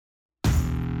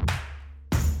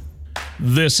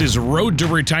This is Road to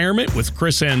Retirement with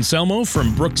Chris Anselmo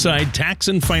from Brookside Tax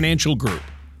and Financial Group.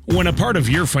 When a part of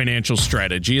your financial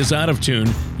strategy is out of tune,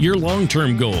 your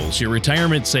long-term goals, your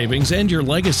retirement savings, and your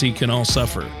legacy can all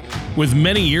suffer. With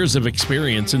many years of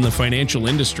experience in the financial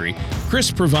industry, Chris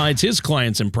provides his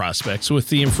clients and prospects with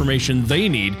the information they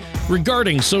need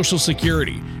regarding Social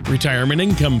Security, retirement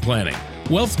income planning,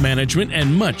 wealth management,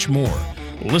 and much more.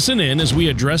 Listen in as we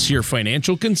address your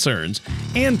financial concerns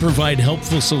and provide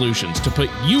helpful solutions to put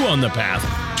you on the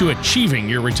path to achieving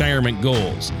your retirement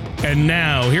goals. And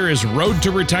now, here is Road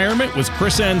to Retirement with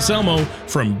Chris Anselmo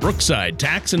from Brookside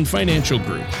Tax and Financial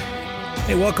Group.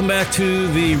 Hey, welcome back to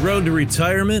the Road to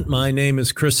Retirement. My name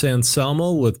is Chris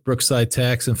Anselmo with Brookside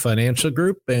Tax and Financial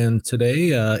Group, and today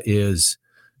is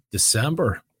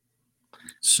December.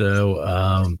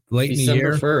 So late in the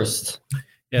year. December 1st.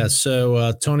 Yeah,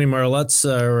 so Tony Marlette's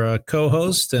our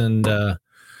co-host, and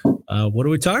what are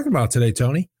we talking about today,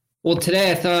 Tony? Well,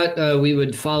 today I thought we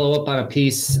would follow up on a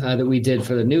piece that we did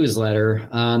for the newsletter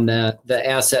on the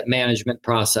asset management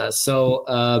process. So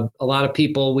a lot of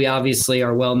people, we obviously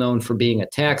are well known for being a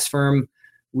tax firm.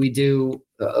 We do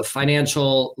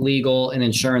financial, legal, and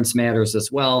insurance matters as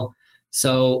well.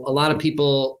 So a lot of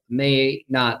people may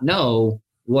not know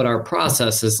what our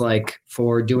process is like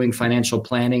for doing financial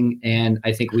planning, and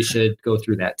I think we should go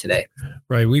through that today.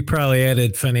 Right. We probably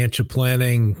added financial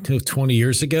planning 20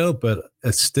 years ago, but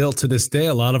it's still to this day,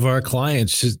 a lot of our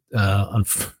clients, just,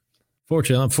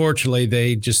 unfortunately,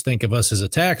 they just think of us as a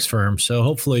tax firm. So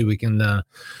hopefully we can,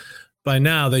 by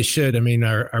now they should. I mean,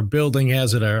 our building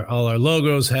has it, all our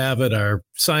logos have it, our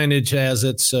signage has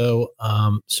it. So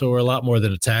we're a lot more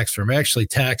than a tax firm. Actually,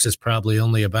 tax is probably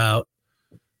only about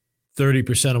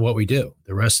 30% of what we do.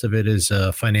 The rest of it is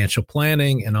financial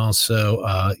planning. And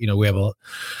also, we have our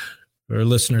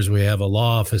listeners, we have a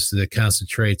law office that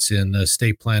concentrates in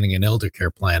estate planning and elder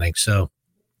care planning. So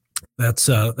that's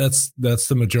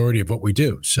the majority of what we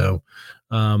do. So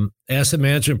asset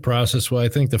management process. Well, I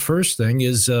think the first thing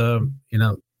is,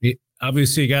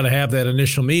 obviously you got to have that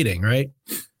initial meeting, right?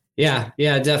 Yeah,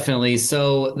 definitely.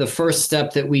 So the first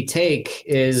step that we take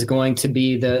is going to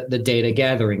be the data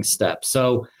gathering step.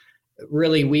 So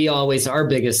really, our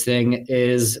biggest thing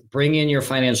is bring in your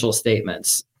financial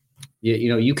statements.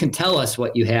 You can tell us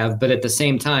what you have, but at the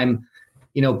same time,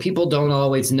 people don't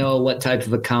always know what type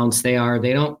of accounts they are.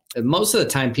 Most of the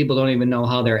time, people don't even know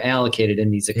how they're allocated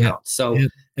in these accounts. So,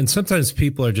 and sometimes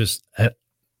people are just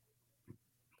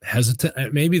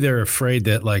hesitant. Maybe they're afraid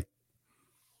that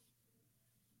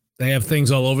they have things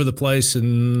all over the place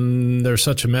and they're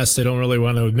such a mess, they don't really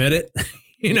want to admit it.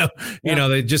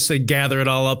 They gather it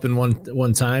all up in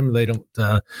one time. They don't,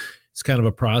 it's kind of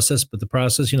a process, but the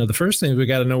process, the first thing is we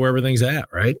got to know where everything's at,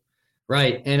 right?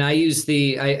 Right. And I use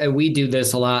we do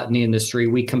this a lot in the industry.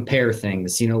 We compare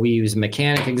things, we use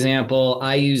mechanic example.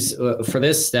 I use, for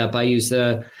this step, I use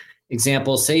the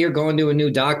example, say you're going to a new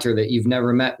doctor that you've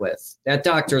never met with. That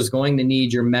doctor is going to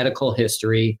need your medical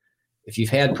history. If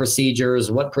you've had procedures,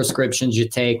 what prescriptions you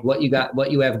take, what you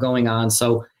have going on.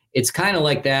 So it's kind of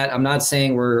like that. I'm not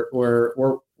saying I'm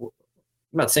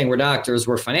not saying we're doctors.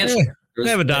 We're financial. I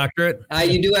have a doctorate.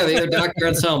 You do have a Dr.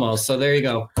 Anselmo. So there you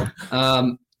go.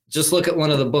 Just look at one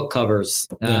of the book covers.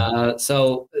 Yeah.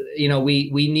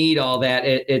 We need all that.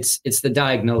 It's the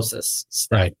diagnosis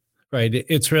step. Right.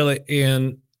 It's really,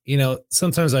 and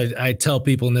sometimes I tell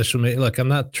people initially, look, I'm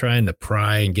not trying to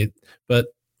pry and get, but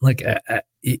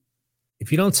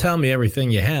if you don't tell me everything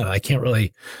you have, I can't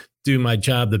really do my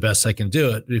job the best I can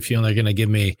do it. If you're only going to give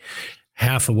me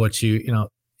half of what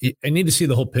I need to see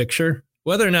the whole picture.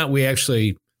 Whether or not we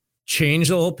actually change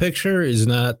the whole picture is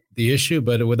not the issue,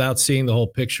 but without seeing the whole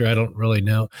picture, I don't really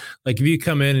know. Like if you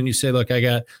come in and you say, look, I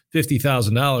got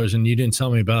 $50,000 and you didn't tell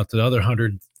me about the other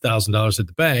 $100,000 at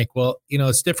the bank. Well,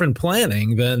 it's different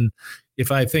planning than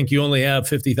if I think you only have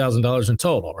 $50,000 in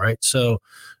total. Right. So,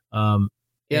 that's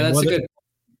a good.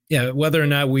 Yeah. Whether or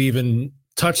not we even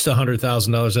touch the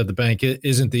 $100,000 at the bank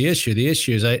isn't the issue. The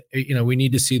issue is we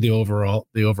need to see the overall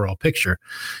picture.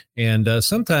 And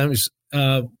sometimes,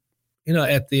 at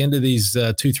the end of these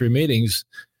 2-3 meetings,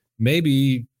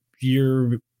 maybe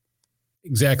you're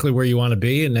exactly where you want to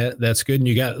be, and that's good. And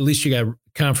you got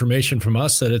confirmation from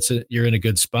us that you're in a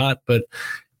good spot. But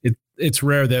it's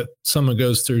rare that someone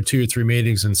goes through 2 or 3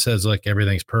 meetings and says like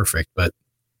everything's perfect. But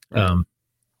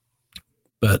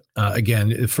again,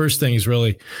 the first thing is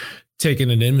really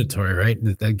taking an inventory, right?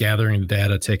 That gathering the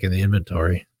data, taking the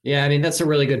inventory. Yeah, I mean, that's a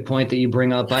really good point that you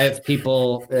bring up. I have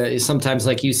people, sometimes,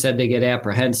 like you said, they get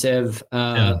apprehensive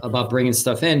about bringing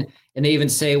stuff in. And they even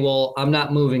say, well, I'm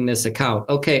not moving this account.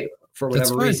 Okay, for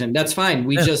whatever reason, that's fine.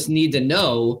 We just need to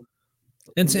know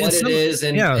what it is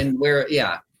and where.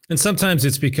 Yeah. And sometimes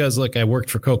it's because, look, I worked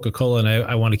for Coca-Cola and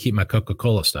I want to keep my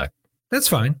Coca-Cola stock. That's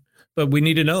fine. But we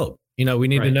need to know, we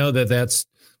need to know that that's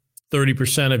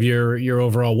 30% of your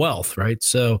overall wealth. Right.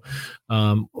 So,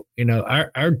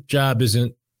 our job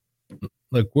isn't,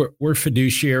 look, we're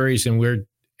fiduciaries and we're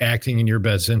acting in your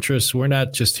best interests. We're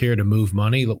not just here to move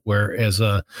money. Where as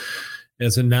a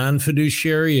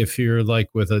non-fiduciary, if you're like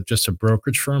with just a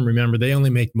brokerage firm, remember they only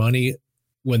make money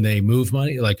when they move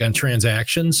money, like on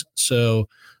transactions. So,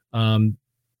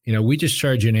 we just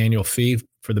charge you an annual fee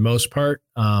for the most part.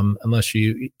 Unless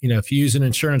if you use an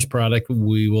insurance product,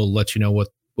 we will let you know what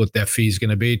that fee is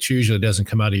going to be. It usually doesn't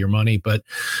come out of your money, but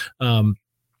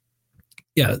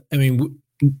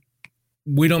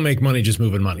we don't make money just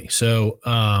moving money. So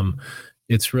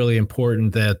it's really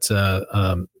important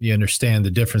that you understand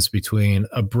the difference between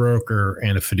a broker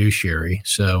and a fiduciary.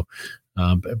 So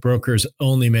brokers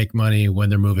only make money when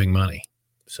they're moving money.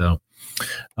 So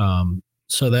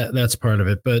that's part of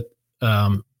it. But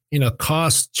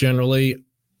costs generally,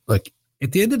 like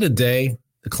at the end of the day,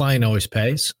 the client always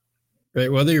pays. Right,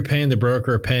 whether you're paying the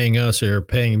broker or paying us or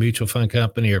paying a mutual fund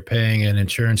company or paying an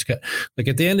insurance like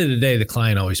at the end of the day, the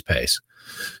client always pays.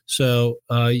 So,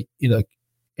 and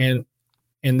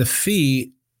the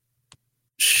fee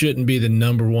shouldn't be the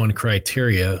number one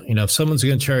criteria. If someone's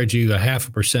going to charge you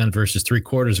 0.5% versus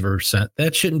 0.75%,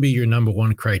 that shouldn't be your number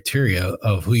one criteria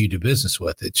of who you do business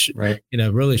with. It should, right.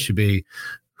 Really should be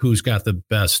who's got the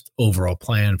best overall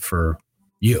plan for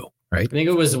you. Right. I think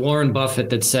it was Warren Buffett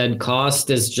that said cost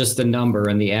is just a number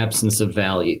in the absence of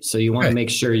value. So you want to make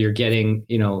sure you're getting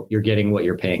what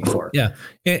you're paying for. Yeah.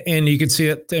 And you can see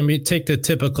it. I mean, take the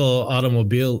typical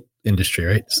automobile industry,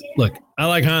 right? Look, I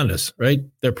like Hondas, right?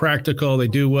 They're practical. They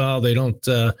do well. They don't,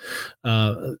 they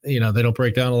don't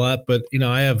break down a lot. But,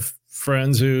 I have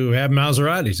friends who have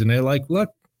Maseratis and they're like, look,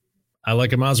 I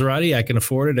like a Maserati. I can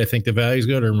afford it. I think the value is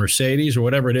good, or Mercedes or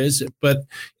whatever it is. But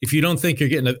if you don't think you're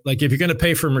getting if you're going to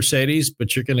pay for Mercedes,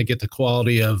 but you're going to get the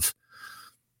quality of,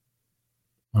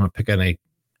 I don't want to pick on any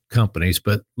companies,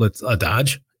 but a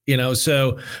Dodge,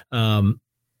 so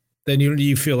then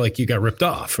you feel like you got ripped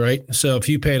off, right? So if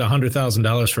you paid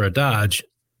 $100,000 for a Dodge,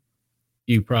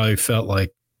 you probably felt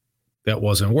like that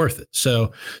wasn't worth it.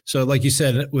 So like you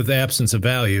said, with the absence of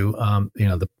value,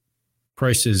 the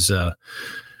prices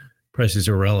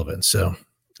are relevant. So,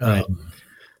 right.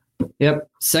 Yep.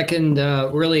 Second,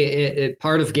 really,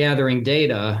 part of gathering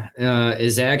data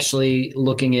is actually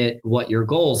looking at what your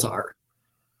goals are.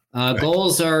 Right.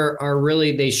 Goals are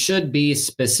really, they should be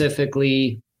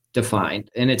specifically defined.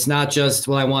 And it's not just,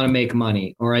 well, I want to make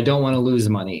money or I don't want to lose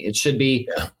money. It should be,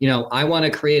 I want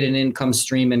to create an income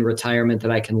stream in retirement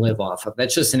that I can live off of.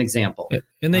 That's just an example.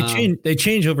 And they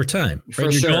change over time. Right?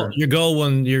 For sure. Your goal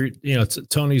when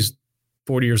Tony's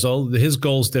 40 years old, his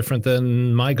goal is different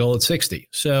than my goal at 60.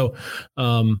 So,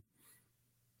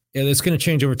 it's going to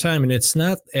change over time. And it's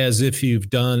not as if you've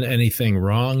done anything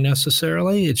wrong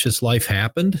necessarily. It's just life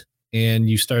happened and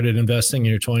you started investing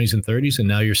in your 20s and 30s and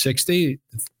now you're 60.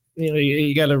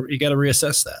 You got to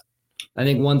reassess that. I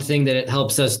think one thing that it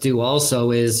helps us do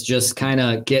also is just kind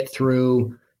of get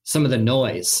through some of the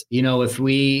noise.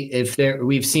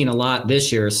 We've seen a lot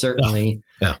this year, certainly,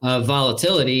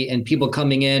 volatility and people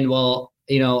coming in, well,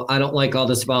 I don't like all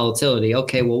this volatility.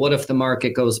 Okay, well, what if the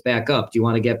market goes back up? Do you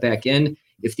want to get back in?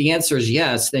 If the answer is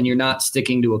yes, then you're not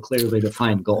sticking to a clearly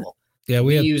defined goal. Yeah,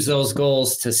 we use those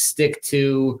goals to stick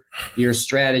to your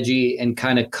strategy and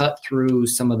kind of cut through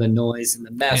some of the noise and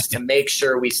the mess to make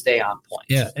sure we stay on point.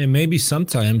 Yeah, and maybe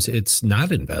sometimes it's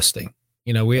not investing.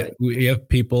 We have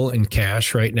people in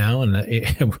cash right now,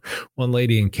 and one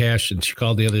lady in cash, and she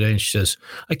called the other day and she says,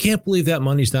 I can't believe that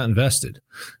money's not invested.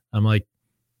 I'm like,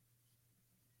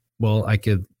 well, I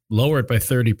could lower it by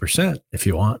 30% if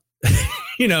you want.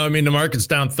 The market's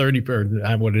down 30 or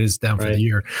what it is down for the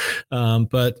year.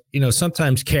 But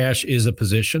sometimes cash is a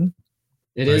position.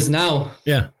 It is now.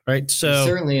 Yeah. Right. So it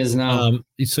certainly is now.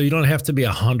 So you don't have to be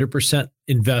 100%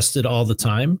 invested all the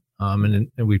time.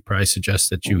 And we probably suggest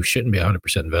that you shouldn't be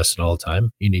 100% invested all the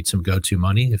time. You need some go-to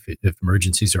money if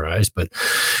emergencies arise. But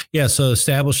so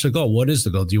establish the goal. What is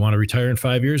the goal? Do you want to retire in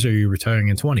 5 years or are you retiring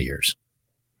in 20 years?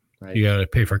 Right. You got to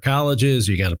pay for colleges.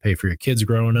 You got to pay for your kids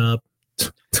growing up.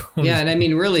 Yeah. And I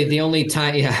mean, really the only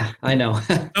time, I know.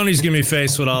 Tony's giving me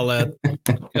face with all that.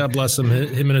 God bless him.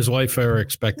 Him and his wife are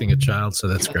expecting a child. So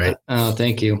that's great. Oh,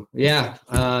 thank you. Yeah.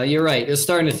 You're right. You're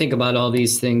starting to think about all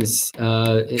these things.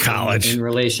 College. In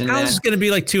relation to college is going to be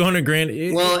like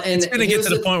 $200,000. Well, and it's going to get to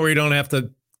the point where you don't have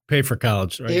to pay for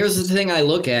college. Right? Here's the thing I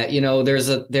look at,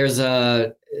 there's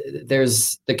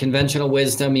there's the conventional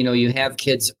wisdom, you have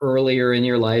kids earlier in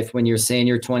your life when you're saying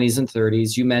your 20s and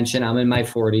 30s. You mentioned I'm in my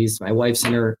 40s. My wife's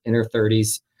in her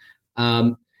 30s.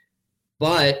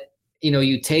 But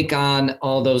you take on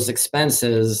all those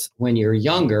expenses when you're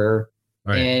younger,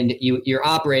 right, and you're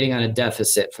operating on a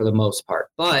deficit for the most part.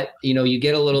 But, you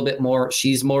get a little bit more,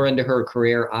 she's more into her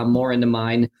career, I'm more into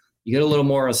mine. You get a little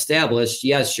more established.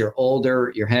 Yes, you're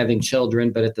older, you're having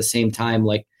children, but at the same time,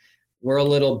 like, we're a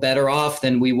little better off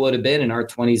than we would have been in our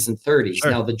 20s and 30s. Sure.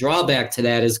 Now, the drawback to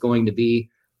that is going to be,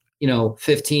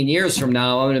 15 years from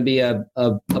now, I'm going to be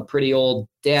a pretty old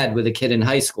dad with a kid in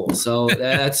high school. So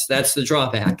that's the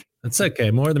drawback. That's okay.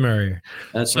 More the merrier.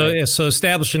 That's so, right. Yeah. So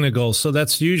establishing a goal. So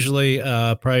that's usually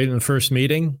probably in the first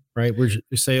meeting, right? Where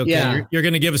you say, okay, yeah, you're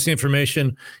going to give us the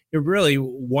information. You're really,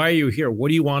 why are you here? What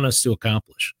do you want us to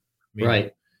accomplish?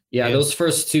 Right. Yeah. Those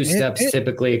first two steps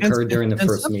typically occur during the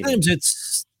first meeting. Sometimes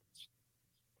it's,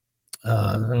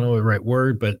 I don't know the right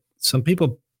word, but some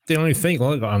people, they don't even think,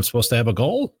 well, I'm supposed to have a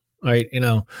goal. Right.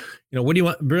 What do you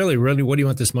want? Really, what do you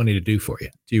want this money to do for you?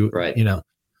 Do you, right.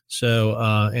 So,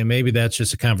 and maybe that's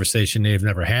just a conversation they've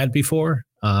never had before.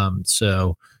 And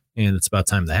it's about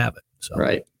time to have it. So,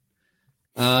 right.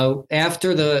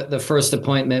 After the first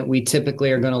appointment, we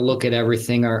typically are going to look at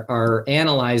everything. Our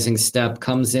analyzing step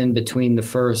comes in between the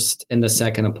first and the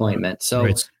second appointment. So,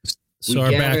 right. So our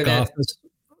back office.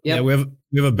 Yep. Yeah, we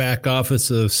have a back office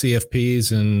of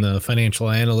CFPs and financial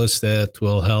analysts that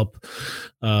will help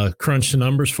crunch the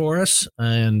numbers for us,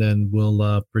 and then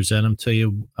we'll present them to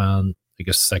you on, I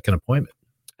guess, second appointment.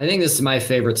 I think this is my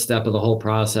favorite step of the whole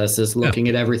process, is looking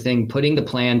at everything, putting the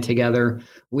plan together.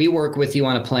 We work with you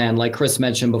on a plan. Like Chris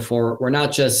mentioned before, we're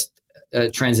not just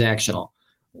transactional.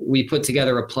 We put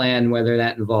together a plan, whether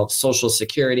that involves Social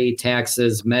Security,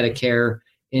 taxes, Medicare,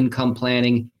 income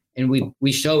planning, and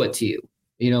we show it to you.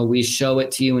 We show it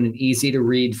to you in an easy to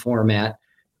read format.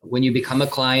 When you become a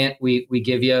client, we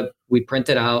print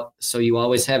it out, so you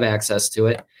always have access to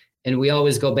it. And we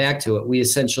always go back to it. We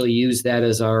essentially use that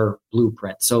as our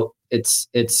blueprint. So it's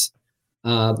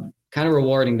kind of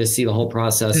rewarding to see the whole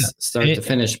process start to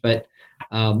finish. But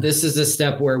this is a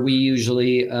step where we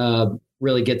usually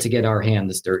really get our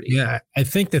hands dirty. Yeah, I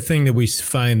think the thing that we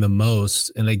find the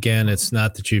most, and again, it's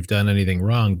not that you've done anything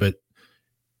wrong, but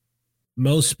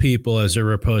most people, as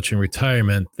they're approaching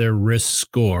retirement, their risk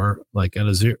score, like at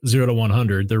a 0 to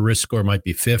 100, their risk score might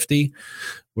be 50,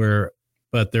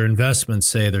 but their investments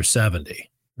say they're 70,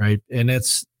 right? And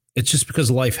it's just because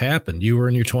life happened. You were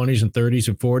in your 20s and 30s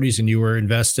and 40s, and you were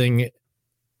investing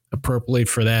appropriately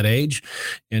for that age,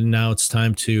 and now it's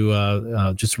time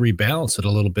to just rebalance it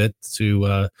a little bit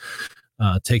to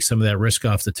take some of that risk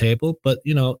off the table. But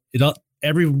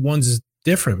everyone's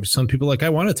different. Some people are like, I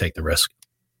want to take the risk.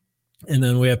 And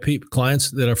then we have clients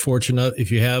that are fortunate.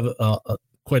 If you have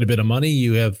quite a bit of money,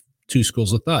 you have two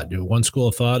schools of thought. One school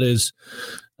of thought is,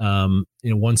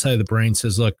 one side of the brain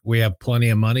says, look, we have plenty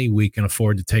of money, we can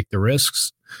afford to take the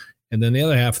risks. And then the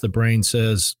other half of the brain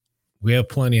says, we have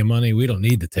plenty of money, we don't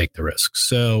need to take the risks.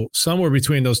 So somewhere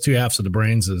between those two halves of the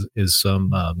brains is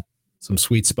some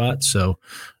sweet spot. So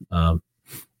I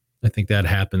think that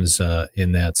happens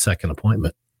in that second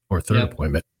appointment or third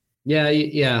appointment. Yeah.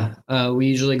 We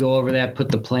usually go over that, put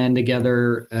the plan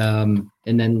together, and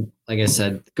then, like I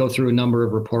said, go through a number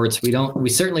of reports. We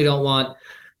certainly don't want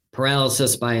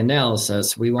paralysis by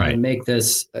analysis. We want to make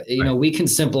this, we can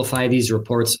simplify these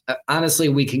reports. Honestly,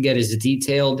 we can get as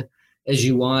detailed as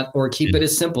you want, or keep it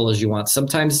as simple as you want.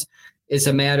 Sometimes it's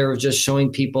a matter of just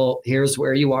showing people, here's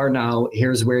where you are now,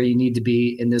 here's where you need to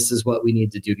be, and this is what we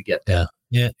need to do to get there.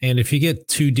 Yeah. And if you get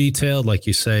too detailed, like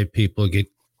you say,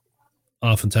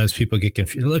 oftentimes people get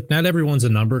confused. Look, not everyone's a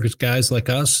numbers guys like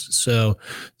us. So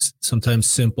sometimes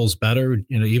simple's better,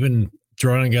 even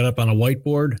drawing it up on a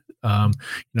whiteboard.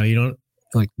 You don't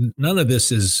none of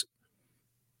this is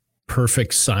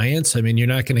perfect science. I mean, you're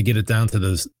not going to get it down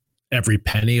to every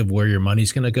penny of where your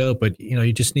money's going to go, but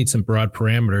you just need some broad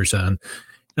parameters on,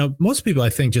 most people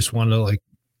I think just want to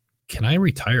can I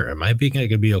retire? Am I going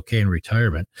to be okay in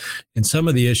retirement? And some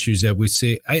of the issues that we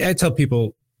see, I tell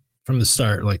people from the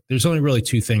start, there's only really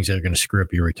two things that are going to screw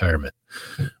up your retirement.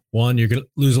 One, you're going to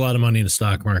lose a lot of money in the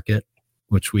stock market,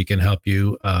 which we can help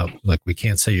you. We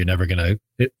can't say you're never going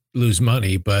to lose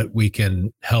money, but we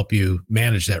can help you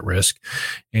manage that risk.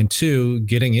 And two,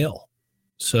 getting ill.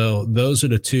 So those are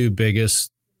the two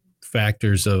biggest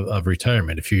factors of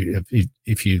retirement. If you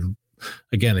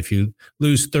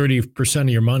lose 30% of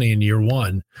your money in year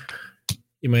one,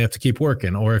 you may have to keep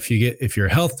working. Or if your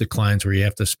health declines where you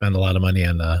have to spend a lot of money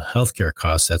on healthcare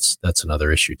costs, that's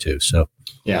another issue too. So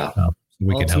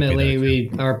we can help you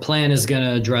ultimately, our plan is going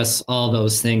to address all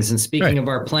those things. And speaking of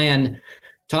our plan,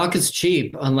 talk is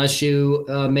cheap unless you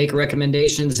make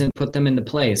recommendations and put them into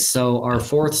place. So our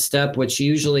fourth step, which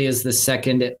usually is the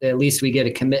second, at least we get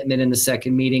a commitment in the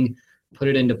second meeting, put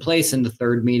it into place in the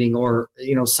third meeting, or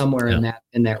somewhere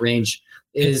in that range,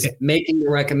 is making the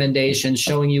recommendations,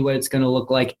 showing you what it's going to look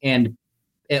like, and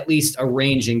at least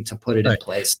arranging to put it in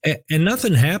place. And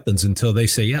nothing happens until they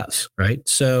say yes, right?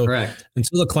 So correct.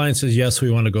 Until the client says, yes,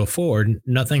 we want to go forward,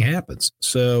 nothing happens.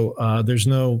 So there's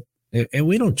no, and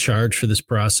we don't charge for this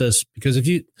process, because if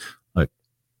you, like,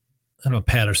 I don't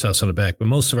pat ourselves on the back, but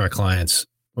most of our clients,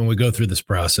 when we go through this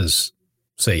process,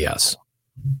 say yes,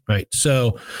 right?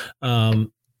 So,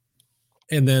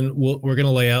 and then we're going to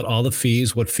lay out all the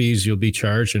fees, what fees you'll be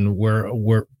charged, and where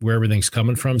everything's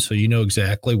coming from, so you know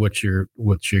exactly what you're.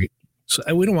 So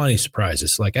we don't want any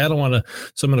surprises. Like, I don't want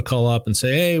someone to call up and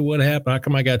say, "Hey, what happened? How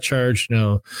come I got charged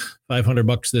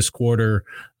 $500 this quarter?"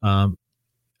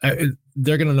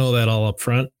 They're going to know that all up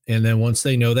front, and then once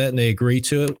they know that and they agree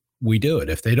to it, we do it.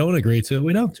 If they don't agree to it,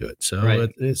 we don't do it. So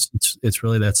it's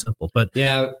really that simple. But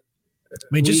yeah, I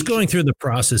mean, just going through the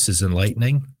process is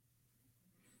enlightening.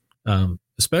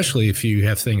 Especially if you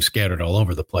have things scattered all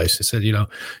over the place. I said,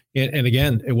 and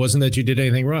again, it wasn't that you did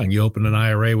anything wrong. You opened an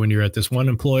IRA when you're at this one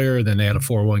employer, then they had a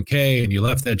 401k and you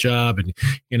left that job,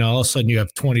 and all of a sudden you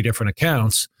have 20 different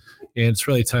accounts, and it's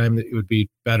really time that it would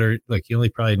be better. Like, you only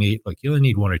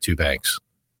need one or two banks.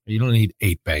 You don't need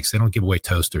 8 banks. They don't give away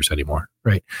toasters anymore.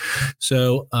 Right.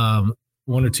 So,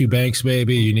 1 or 2 banks,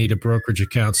 maybe. You need a brokerage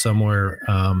account somewhere,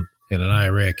 and an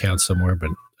IRA account somewhere. But,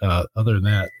 other than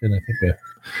that, and I think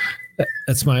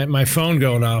that's my phone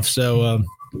going off. So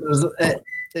I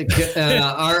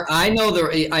know the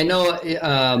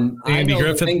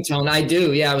ringtone. I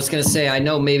do. Yeah, I was going to say, I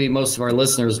know maybe most of our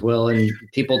listeners will, and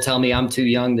people tell me I'm too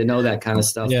young to know that kind of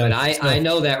stuff. Yeah, but I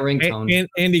know that ringtone.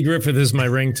 Andy Griffith is my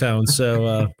ringtone.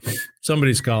 So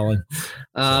somebody's calling.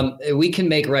 We can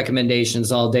make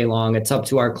recommendations all day long. It's up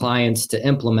to our clients to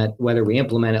implement, whether we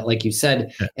implement it, like you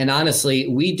said. Yeah. And honestly,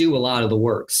 we do a lot of the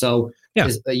work. So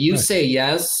say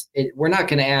yes, we're not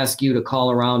going to ask you to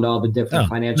call around all the different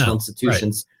financial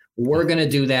institutions. Right. We're going to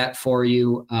do that for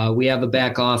you. We have a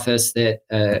back office that,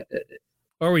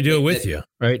 or we do it with you,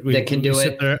 right? That can do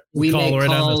it. We make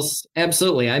calls.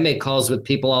 Absolutely. I make calls with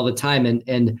people all the time.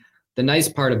 And the nice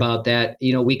part about that,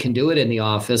 we can do it in the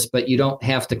office, but you don't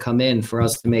have to come in for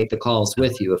us to make the calls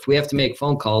with you. If we have to make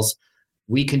phone calls,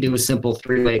 we can do a simple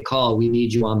 3-way call. We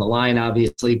need you on the line,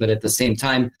 obviously, but at the same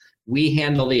time, we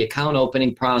handle the account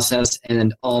opening process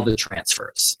and all the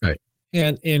transfers. Right.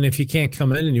 And if you can't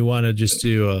come in and you want to just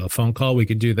do a phone call, we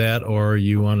could do that. Or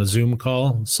you want a Zoom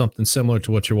call, something similar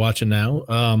to what you're watching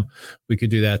now. We could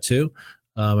do that too.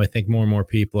 I think more and more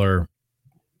people are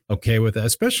okay with that,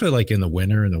 especially like in the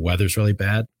winter and the weather's really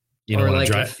bad. You don't want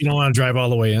to drive all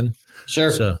the way in.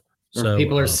 Sure. So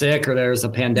people are sick, or there's a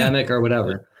pandemic or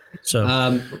whatever.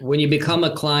 So when you become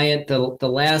a client, the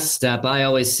last step, I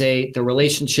always say, the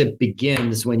relationship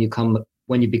begins when you become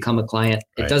a client.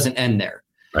 It doesn't end there.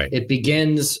 Right. It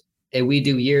begins, and we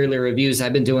do yearly reviews.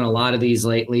 I've been doing a lot of these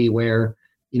lately where,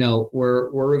 we're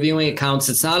reviewing accounts.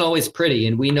 It's not always pretty,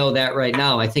 and we know that right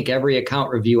now. I think every account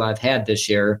review I've had this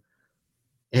year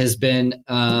has been,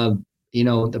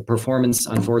 the performance,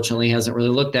 unfortunately, hasn't really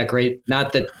looked that great.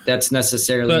 Not that that's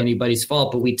necessarily anybody's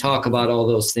fault, but we talk about all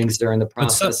those things during the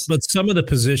process. But some of the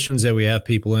positions that we have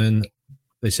people in,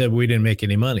 they said we didn't make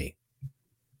any money,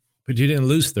 but you didn't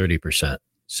lose 30%.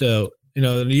 So, in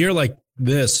a year like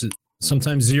this,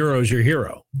 sometimes zero is your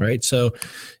hero, right? So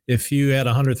if you had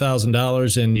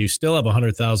 $100,000 and you still have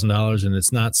 $100,000 and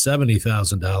it's not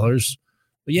 $70,000,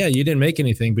 yeah, you didn't make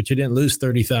anything, but you didn't lose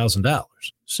 $30,000.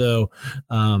 So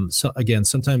again,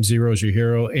 sometimes zero is your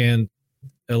hero. And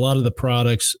a lot of the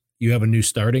products, you have a new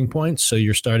starting point. So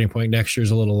your starting point next year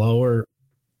is a little lower,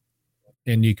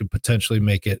 and you could potentially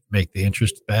make the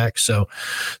interest back. So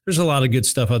there's a lot of good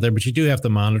stuff out there, but you do have to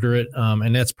monitor it.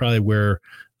 And that's probably where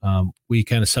we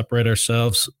kind of separate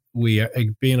ourselves. We are,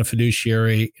 being a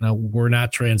fiduciary, we're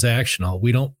not transactional.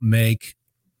 We don't make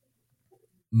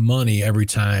money every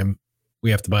time we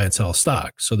have to buy and sell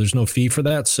stock. So there's no fee for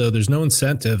that. So there's no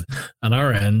incentive on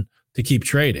our end to keep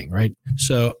trading, right?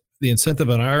 So the incentive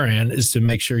on our end is to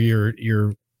make sure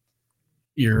you're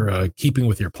keeping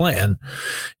with your plan.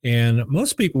 And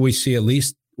most people we see at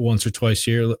least once or twice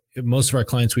a year. Most of our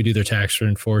clients, we do their tax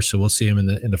return for, so we'll see them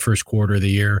in the first quarter of the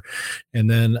year. And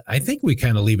then I think we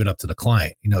kind of leave it up to the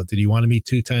client. Did you want to meet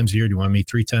 2 times a year? Do you want to meet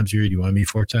 3 times a year? Do you want to meet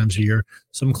 4 times a year?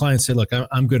 Some clients say, look,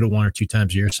 I'm good at 1 or 2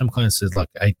 times a year. Some clients say, look,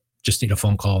 I just need a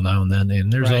phone call now and then.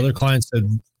 And there's other clients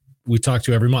that we talk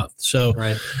to every month. So,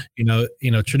 right.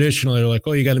 Traditionally they're like,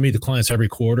 oh, you got to meet the clients every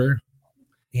quarter.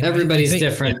 Everybody's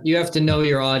different. You have to know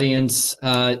your audience.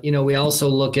 We also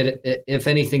look at it, if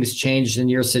anything's changed in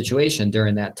your situation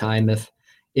during that time,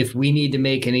 if we need to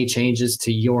make any changes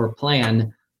to your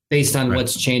plan based on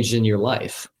what's changed in your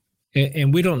life.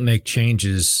 And we don't make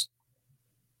changes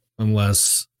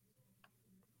unless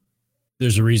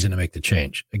there's a reason to make the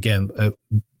change. Again,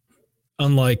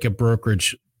 unlike a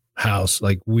brokerage house,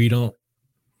 like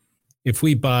if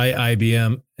we buy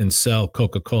IBM and sell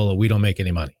Coca-Cola, we don't make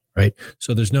any money. Right.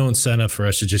 So there's no incentive for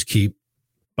us to just keep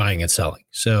buying and selling.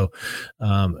 So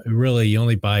really, you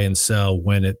only buy and sell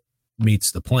when it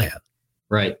meets the plan.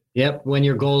 Right. Yep. When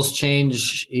your goals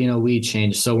change, we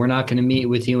change. So we're not going to meet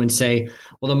with you and say,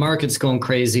 well, the market's going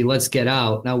crazy, let's get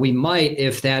out. Now, we might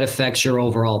if that affects your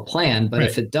overall plan. But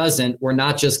if it doesn't, we're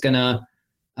not just going to,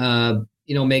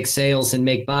 make sales and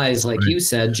make buys, like you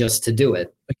said, just to do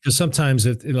it. Because sometimes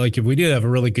if we did have a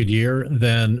really good year,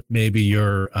 then maybe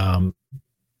you're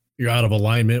out of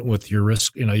alignment with your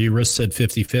risk. Your risk said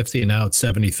 50-50 and now it's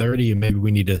 70-30, and maybe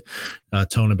we need to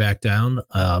tone it back down.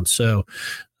 So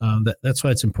that's why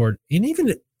it's important. And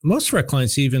even most of our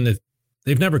clients, even if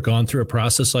they've never gone through a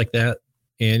process like that,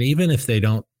 and even if they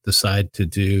don't decide to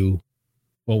do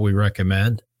what we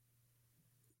recommend,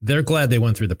 they're glad they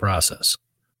went through the process.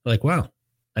 Like, wow,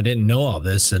 I didn't know all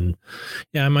this. And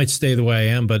I might stay the way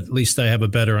I am, but at least I have a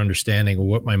better understanding of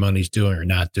what my money's doing or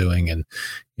not doing. And,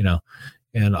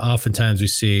 and oftentimes we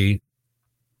see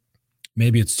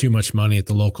maybe it's too much money at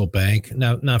the local bank.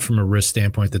 Now, not from a risk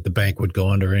standpoint that the bank would go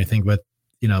under or anything, but,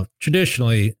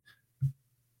 traditionally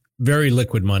very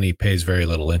liquid money pays very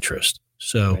little interest.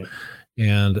 So,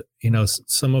 and,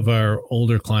 some of our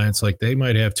older clients, like they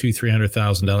might have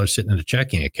 $200,000-$300,000 sitting in a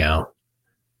checking account.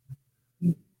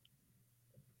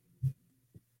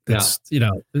 That's,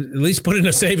 at least put in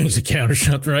a savings account or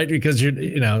something, right? Because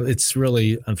it's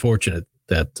really unfortunate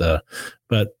that,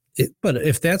 but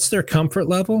if that's their comfort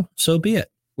level, so be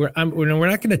it. We're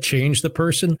not going to change the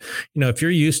person. If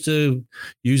you're used to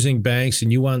using banks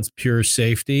and you want pure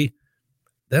safety,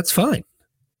 that's fine.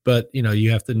 But,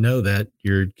 you have to know that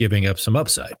you're giving up some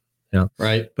upside.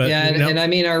 Right. But and I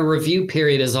mean, our review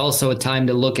period is also a time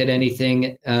to look at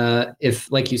anything.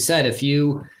 If, like you said,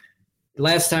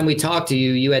 last time we talked to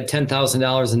you, you had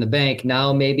 $10,000 in the bank.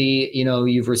 Now maybe,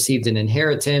 you've received an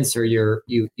inheritance or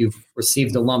you've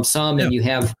received a lump sum and you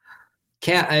have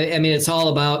I mean, it's all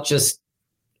about just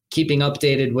keeping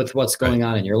updated with what's going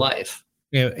on in your life.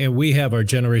 Yeah, and we have our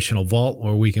generational vault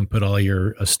where we can put all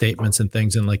your statements and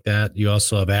things in like that. You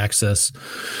also have access.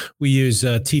 We use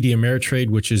TD Ameritrade,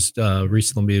 which is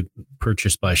recently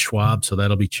purchased by Schwab, so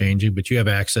that'll be changing. But you have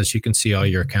access. You can see all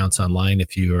your accounts online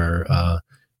if you are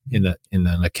in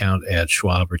an account at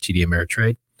Schwab or TD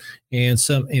Ameritrade. And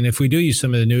if we do use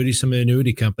some of the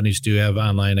annuity companies do have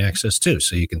online access too,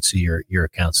 so you can see your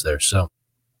accounts there. So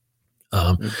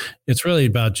it's really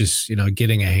about just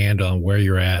getting a handle on where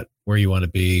you're at, where you want to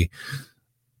be,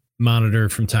 monitor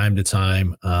from time to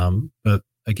time. But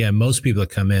again, most people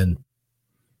that come in,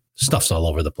 stuff's all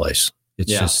over the place.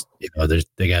 It's just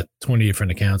they got 20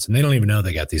 different accounts and they don't even know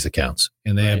they got these accounts,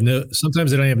 and they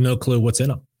sometimes they don't have no clue what's in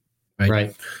them.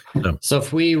 Right. So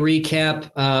if we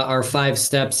recap our 5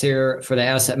 steps here for the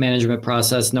asset management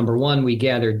process, number 1, we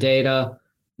gather data.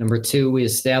 Number 2, we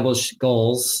establish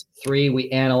goals. 3, we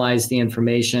analyze the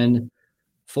information.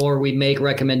 4, we make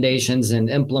recommendations and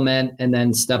implement. And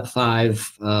then step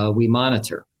 5, we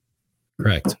monitor.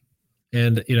 Correct.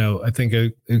 And, I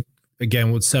think,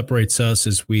 again, what separates us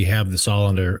is we have this all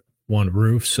under one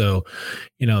roof. So,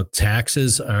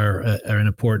 taxes are an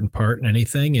important part in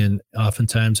anything. And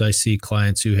oftentimes I see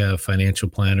clients who have financial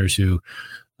planners who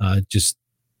just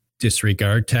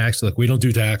disregard tax. Like, we don't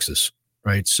do taxes,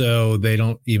 right? So they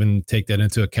don't even take that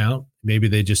into account. Maybe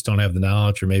they just don't have the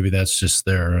knowledge, or maybe that's just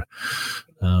their,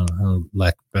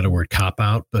 lack of a better word, cop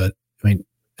out. But I mean,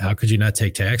 how could you not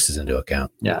take taxes into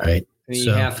account? Yeah. Right.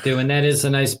 You have to, and that is the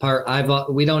nice part.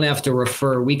 We don't have to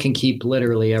refer. We can keep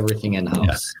literally everything in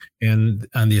house. Yeah. And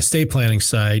on the estate planning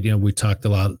side, we talked a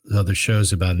lot of other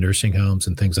shows about nursing homes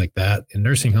and things like that. And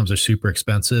nursing homes are super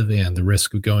expensive, and the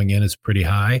risk of going in is pretty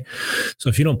high. So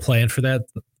if you don't plan for that,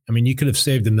 I mean, you could have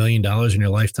saved $1 million in your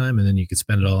lifetime, and then you could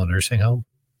spend it all on a nursing home.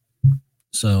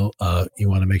 So you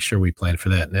want to make sure we plan for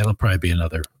that, and that'll probably be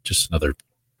another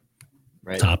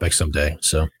topic someday.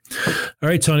 So, all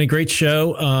right, Tony, great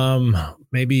show.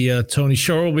 Maybe Tony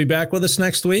Shore will be back with us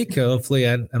next week. Hopefully,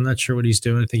 I'm not sure what he's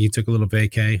doing. I think he took a little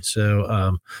vacay.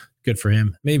 So good for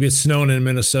him. Maybe it's snowing in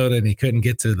Minnesota and he couldn't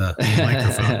get to the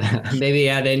microphone. Maybe,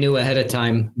 they knew ahead of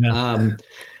time. Yeah.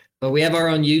 But we have our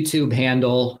own YouTube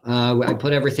handle. I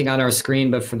put everything on our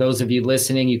screen, but for those of you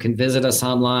listening, you can visit us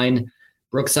online,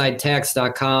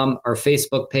 brooksidetax.com, our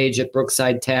Facebook page at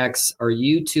Brookside Tax, our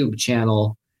YouTube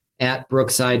channel at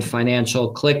Brookside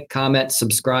Financial. Click, comment,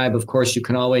 subscribe. Of course, you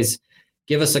can always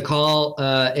give us a call.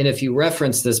 And if you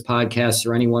reference this podcast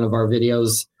or any one of our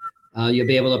videos, you'll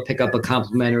be able to pick up a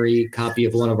complimentary copy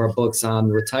of one of our books on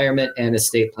retirement and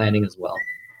estate planning as well.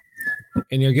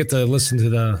 And you'll get to listen to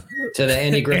the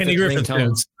Andy Griffith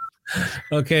tunes.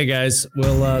 Okay, guys.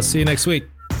 We'll see you next week.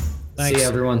 Thanks. See you,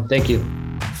 everyone. Thank you.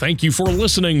 Thank you for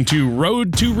listening to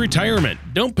Road to Retirement.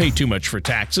 Don't pay too much for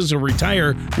taxes or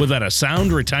retire without a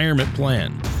sound retirement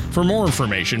plan. For more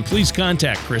information, please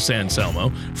contact Chris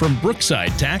Anselmo from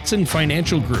Brookside Tax and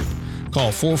Financial Group.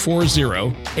 Call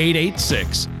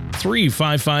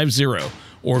 440-886-3550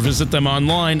 or visit them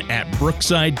online at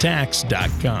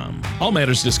brooksidetax.com. All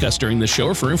matters discussed during this show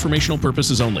are for informational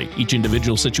purposes only. Each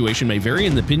individual situation may vary,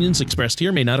 and the opinions expressed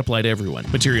here may not apply to everyone.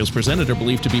 Materials presented are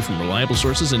believed to be from reliable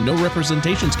sources, and no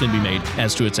representations can be made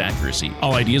as to its accuracy.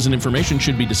 All ideas and information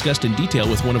should be discussed in detail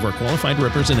with one of our qualified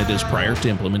representatives prior to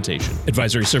implementation.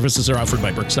 Advisory services are offered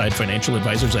by Brookside Financial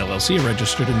Advisors, LLC, a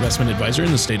registered investment advisor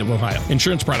in the state of Ohio.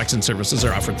 Insurance products and services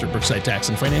are offered through Brookside Tax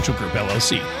and Financial Group,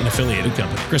 LLC, an affiliated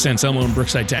company. Chris Anselmo and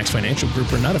Brookside Tax Financial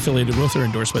Group are not affiliated with or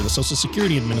endorsed by the Social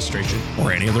Security Administration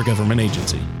or any other government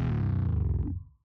agency.